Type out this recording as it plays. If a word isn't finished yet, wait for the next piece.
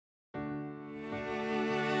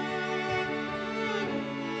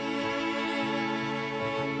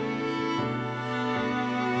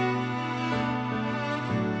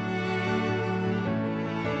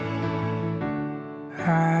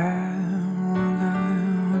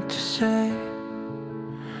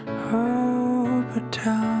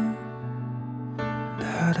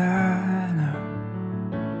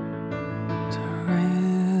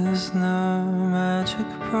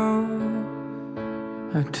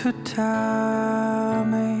to tell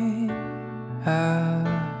me how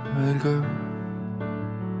it goes,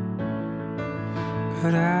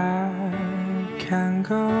 but I can't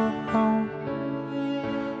go home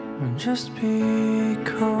just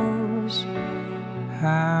because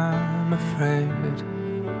I'm afraid.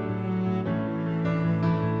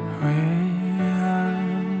 We are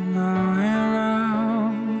going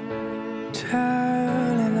around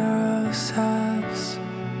telling ourselves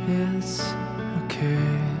it's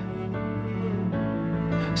okay.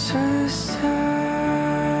 So this time,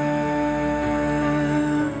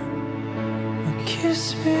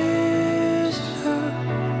 kiss me slow.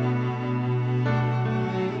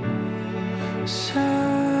 So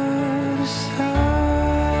this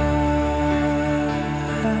time,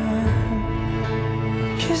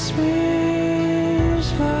 kiss me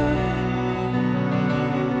slow.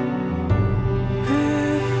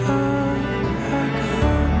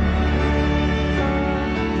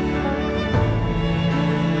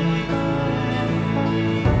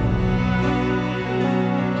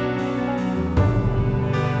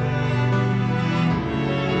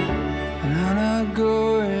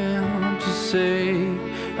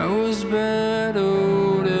 I was bad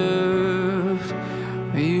old if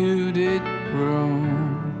you did wrong,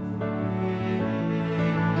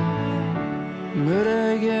 but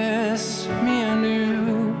I guess me and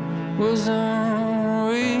you wasn't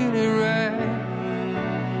really right.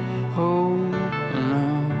 Oh no,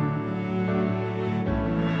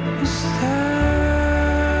 it's time,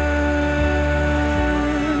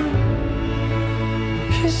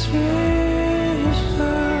 kiss me.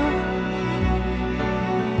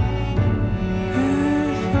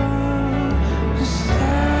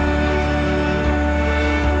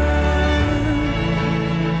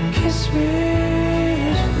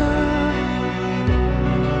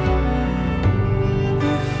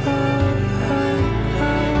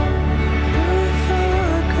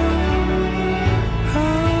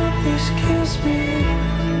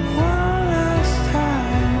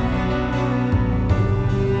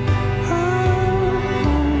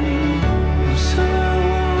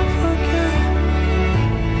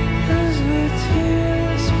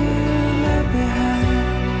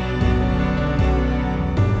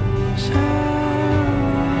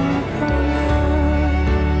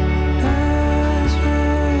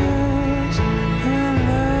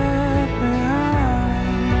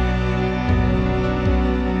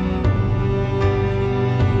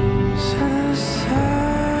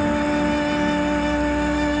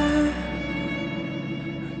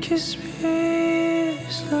 Kiss me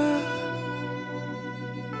slow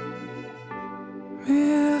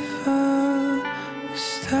before it's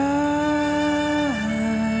time.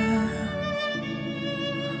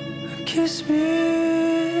 Kiss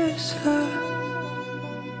me slow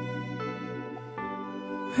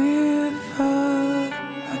before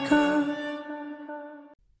I go.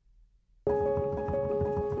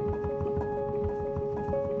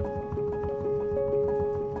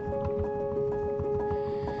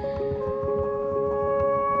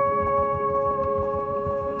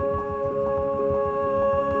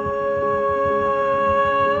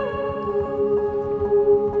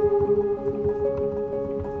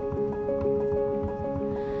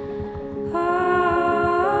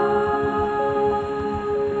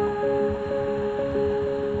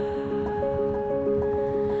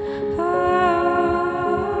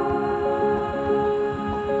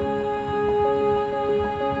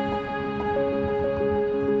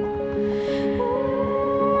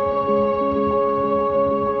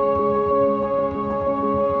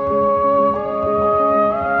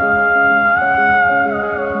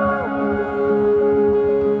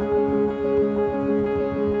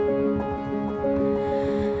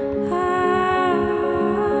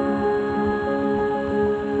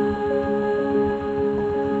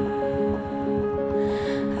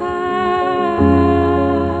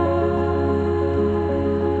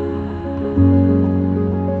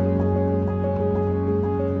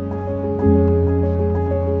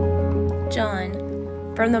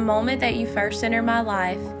 From the moment that you first entered my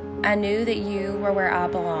life, I knew that you were where I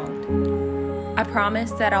belonged. I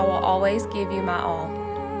promise that I will always give you my all.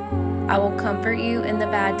 I will comfort you in the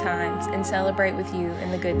bad times and celebrate with you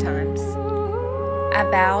in the good times. I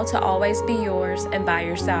vow to always be yours and by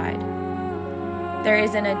your side. There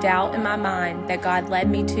isn't a doubt in my mind that God led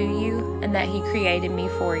me to you and that He created me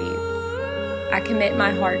for you. I commit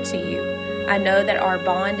my heart to you. I know that our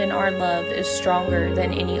bond and our love is stronger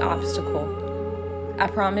than any obstacle. I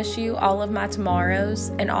promise you all of my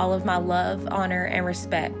tomorrows and all of my love, honor, and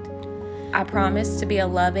respect. I promise to be a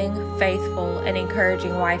loving, faithful, and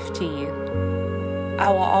encouraging wife to you. I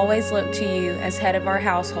will always look to you as head of our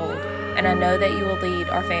household, and I know that you will lead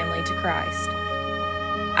our family to Christ.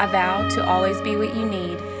 I vow to always be what you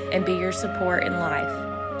need and be your support in life.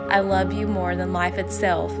 I love you more than life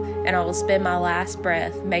itself, and I will spend my last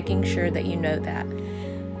breath making sure that you know that.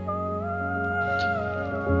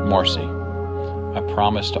 Marcy, I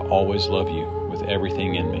promise to always love you with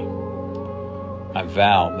everything in me. I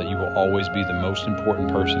vow that you will always be the most important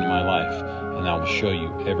person in my life, and I will show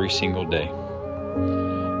you every single day.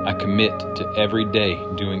 I commit to every day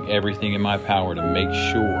doing everything in my power to make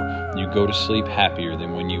sure you go to sleep happier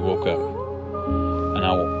than when you woke up. And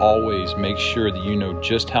I will always make sure that you know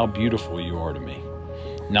just how beautiful you are to me.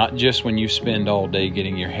 Not just when you spend all day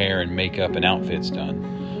getting your hair and makeup and outfits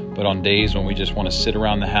done, but on days when we just want to sit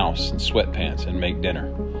around the house in sweatpants and make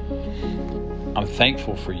dinner. I'm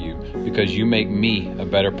thankful for you because you make me a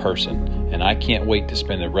better person, and I can't wait to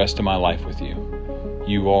spend the rest of my life with you.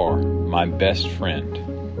 You are my best friend.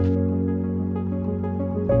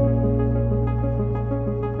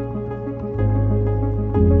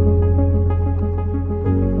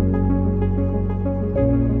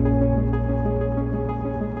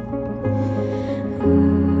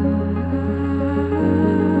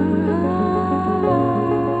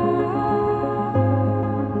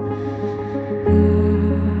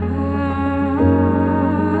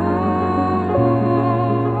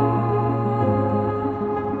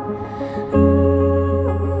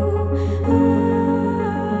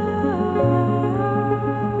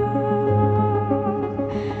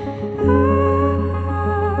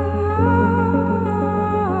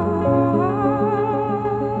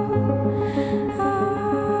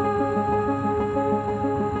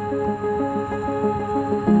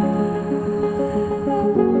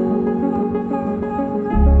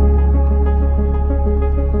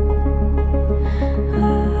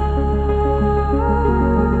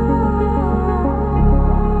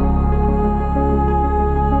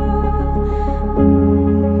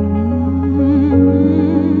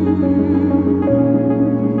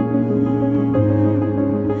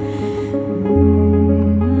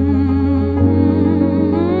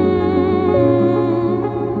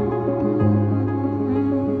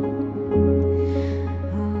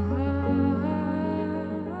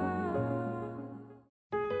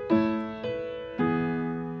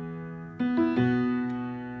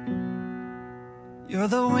 You're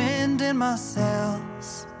the wind in my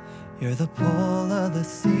sails, you're the pull of the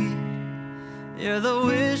sea, you're the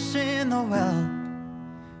wish in the well,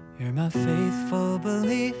 you're my faithful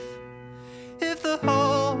belief. If the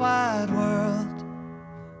whole wide world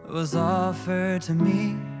was offered to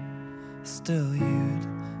me, still you'd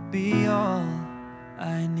be all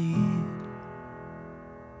I need.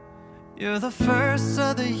 You're the first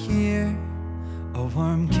of the year, a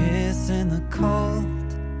warm kiss in the cold.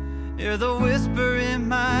 You're the whisper in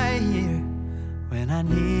my ear when I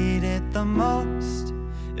need it the most.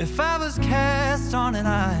 If I was cast on an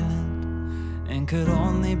island and could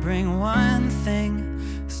only bring one thing,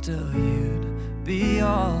 still you'd be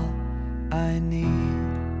all I need.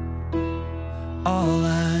 All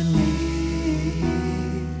I need,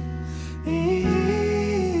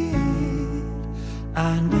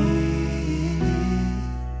 I need.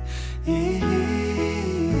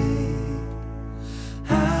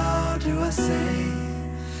 Say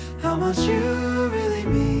how much you really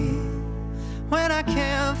mean when I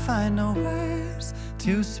can't find no words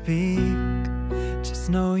to speak. Just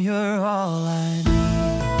know you're all I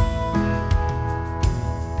need.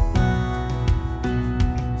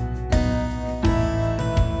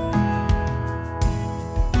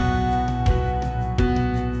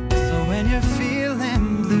 So when you're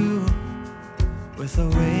feeling blue with a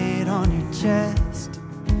weight on your chest,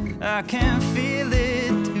 I can feel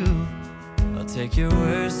it too. Take your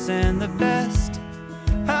worst and the best,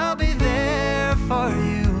 I'll be there for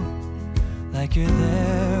you, like you're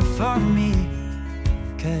there for me,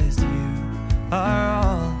 'cause you are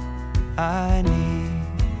all I need.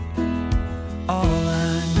 All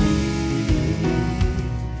I need,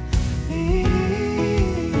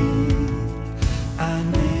 I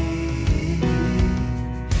need.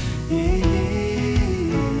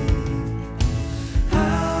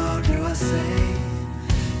 How do I say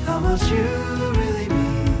how much you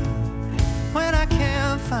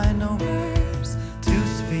find no words to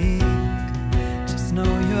speak? Just know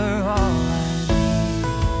you're all I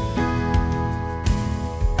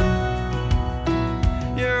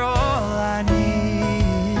need. You're all I need.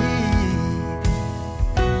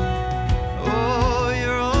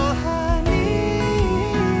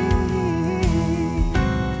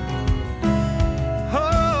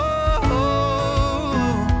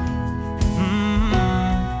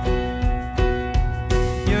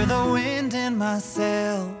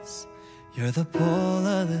 sails. You're the pull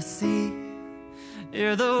of the sea.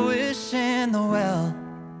 You're the wish in the well,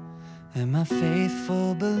 and my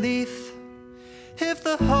faithful belief. If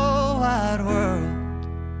the whole wide world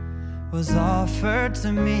was offered to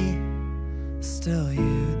me, still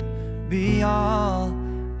you'd be all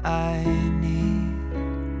I need.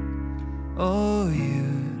 Oh,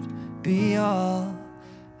 you'd be all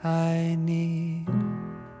I need.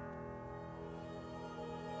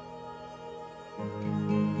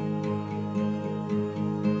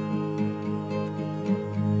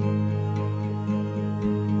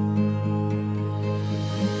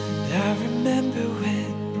 I remember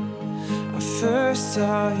when I first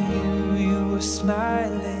saw you, you were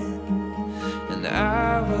smiling, and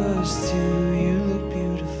I was too. You look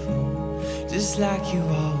beautiful, just like you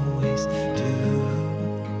always do.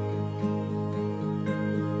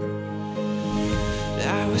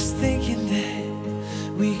 I was thinking that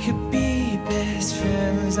we could be best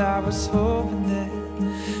friends. I was hoping that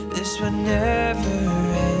this would never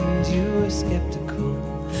end. You were skeptical,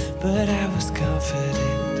 but I was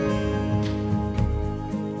confident.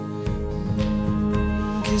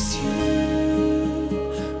 'Cause you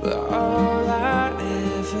were all I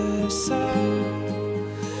ever saw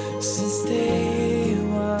since day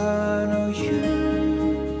one. Oh, you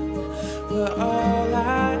were all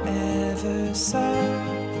I ever saw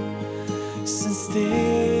since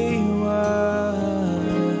day one.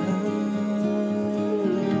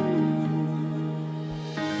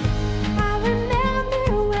 I remember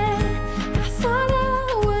when I thought I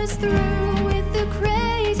was through with the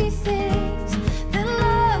crazy things that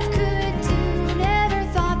love could do. Never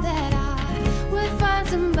thought that I would find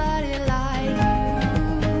somebody like you.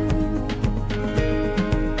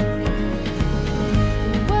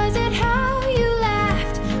 Was it how you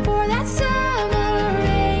laughed or that summer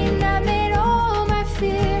rain that made all my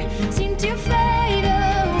fear seem to fade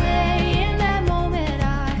away? In that moment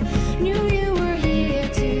I knew you were here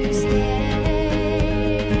to stay.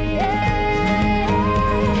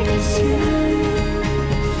 'Cause you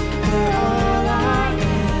were all I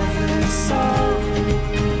ever saw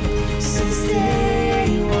since day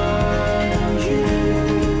one. Oh, you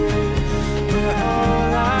were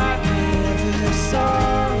all I ever saw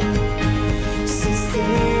since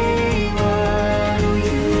day one. Oh,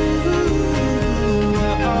 you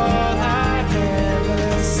were all I ever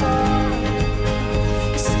saw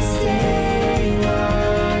since day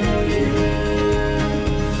one. Oh, you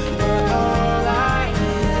were all I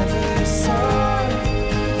ever saw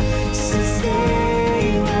since day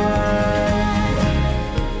one.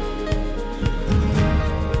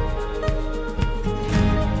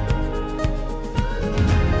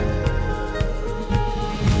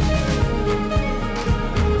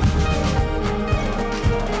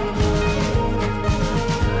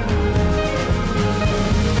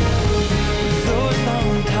 Those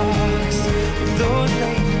long talks, those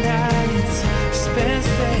late nights spent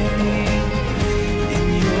staring in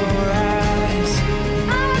your eyes.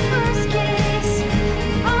 Our first kiss,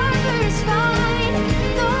 our first fight,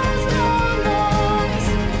 those long walks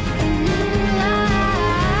in moonlight.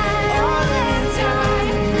 All that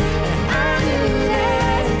time, I knew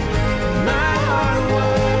that my heart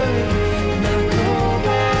would not go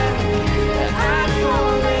back. I'd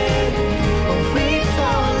fallen, or we'd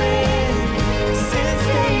fallen since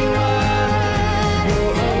day one.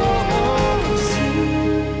 Oh, oh, oh, 'cause you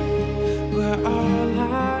were all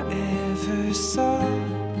I ever saw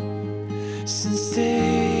since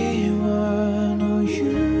day one. Oh,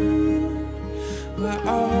 you were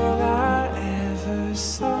all I ever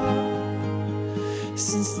saw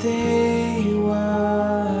since day one.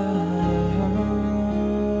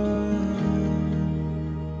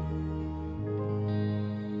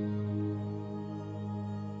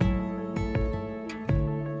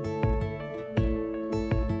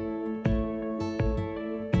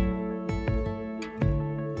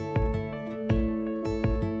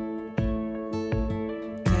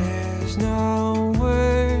 There's no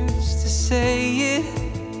words to say it,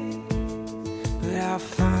 but I'll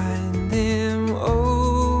find them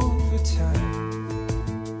over time.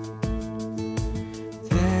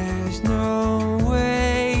 There's no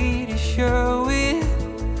way to show it,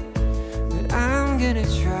 but I'm gonna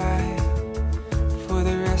try for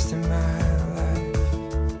the rest of my life.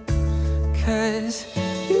 'Cause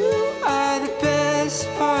you are the best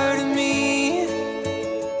part of me,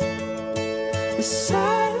 the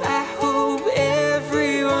side I hope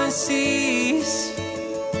everyone sees.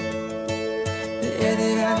 The air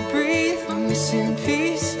that I breathe, I'm missing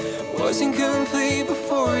peace, wasn't complete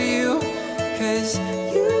before you. 'Cause